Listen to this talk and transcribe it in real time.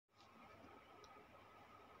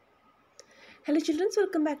Hello children,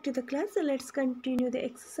 welcome back to the class. So let's continue the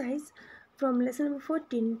exercise from lesson number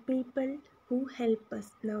 14, people who help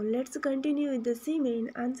us. Now let's continue with the same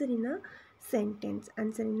and answer in a sentence.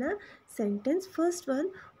 Answer in a sentence. First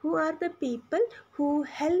one, who are the people who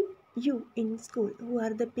help you in school? Who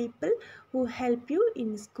are the people who help you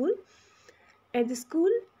in school? At the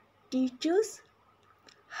school, teachers,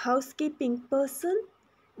 housekeeping person,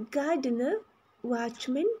 gardener,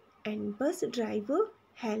 watchman and bus driver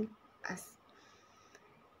help us.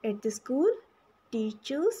 At the school,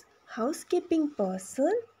 teachers, housekeeping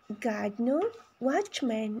person, gardener,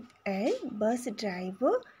 watchman and bus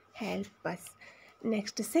driver help us.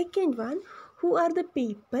 Next, second one, who are the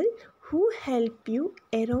people who help you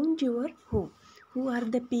around your home? Who are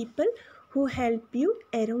the people who help you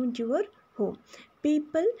around your home?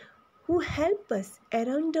 People who help us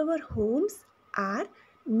around our homes are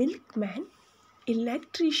milkman,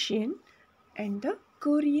 electrician and the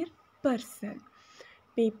courier person.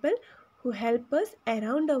 People who help us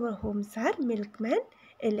around our homes are milkman,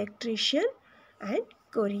 electrician and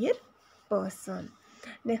courier person.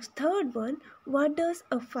 Next, third one, what does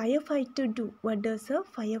a firefighter do? What does a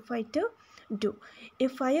firefighter do? A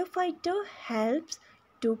firefighter helps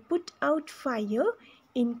to put out fire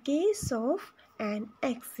in case of an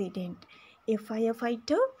accident. A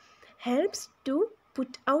firefighter helps to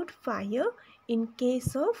put out fire in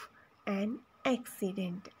case of an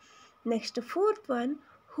accident. Next, fourth one,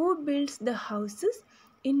 who builds the houses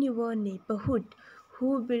in your neighborhood?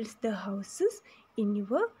 Who builds the houses in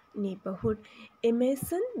your neighborhood? A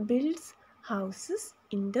mason builds houses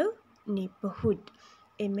in the neighborhood.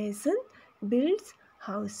 A mason builds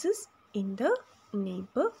houses in the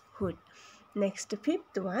neighborhood. Next,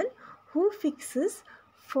 fifth one, who fixes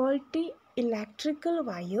faulty electrical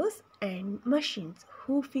wires and machines?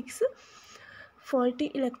 Who fixes faulty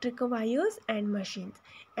electrical wires and machines?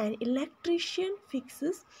 An electrician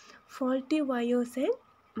fixes faulty wires and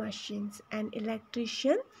machines. An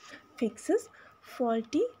electrician fixes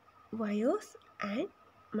faulty wires and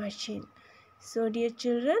machine. So dear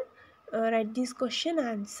children, write this question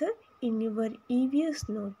answer in your EVS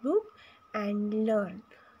notebook and learn.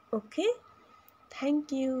 Okay,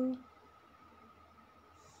 thank you.